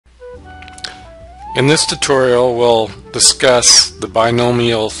In this tutorial, we'll discuss the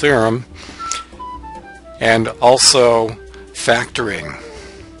binomial theorem and also factoring.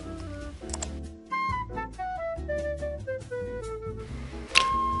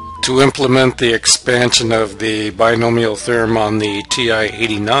 To implement the expansion of the binomial theorem on the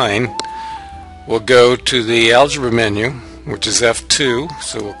TI-89, we'll go to the algebra menu, which is F2,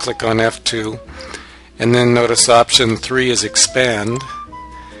 so we'll click on F2, and then notice option 3 is expand.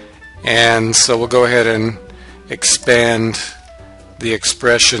 And so we'll go ahead and expand the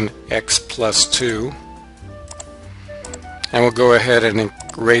expression x plus 2, and we'll go ahead and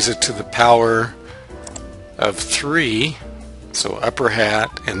raise it to the power of 3, so upper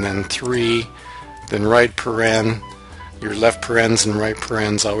hat and then 3, then right paren. Your left parens and right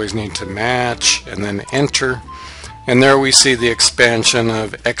parens always need to match, and then enter, and there we see the expansion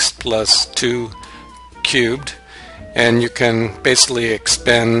of x plus 2 cubed. And you can basically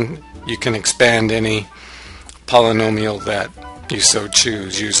expand any polynomial that you so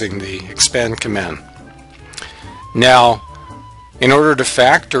choose using the expand command. Now, in order to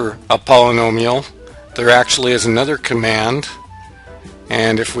factor a polynomial, there actually is another command,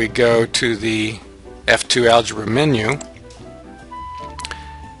 and if we go to the F2 algebra menu,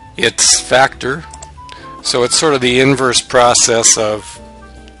 it's factor. So it's sort of the inverse process of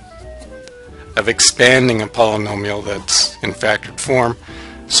expanding a polynomial that's in factored form.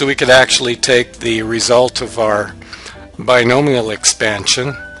 So we could actually take the result of our binomial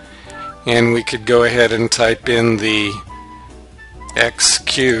expansion, and we could go ahead and type in the x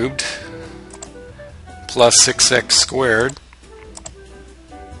cubed plus 6x squared.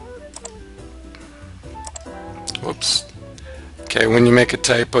 Whoops. Okay, when you make a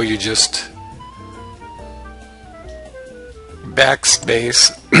typo, you just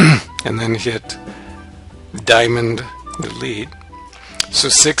backspace and then hit diamond delete. So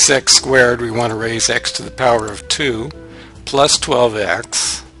 6x squared, we want to raise x to the power of 2 plus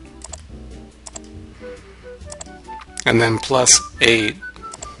 12x, and then plus 8,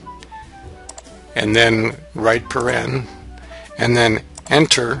 and then right paren, and then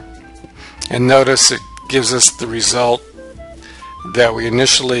enter, and notice it gives us the result that we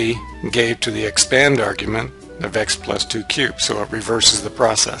initially gave to the expand argument of x plus 2 cubed, so it reverses the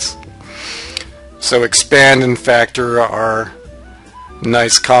process. So expand and factor are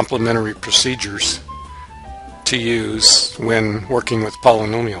nice complementary procedures to use when working with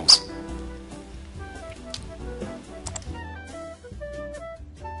polynomials.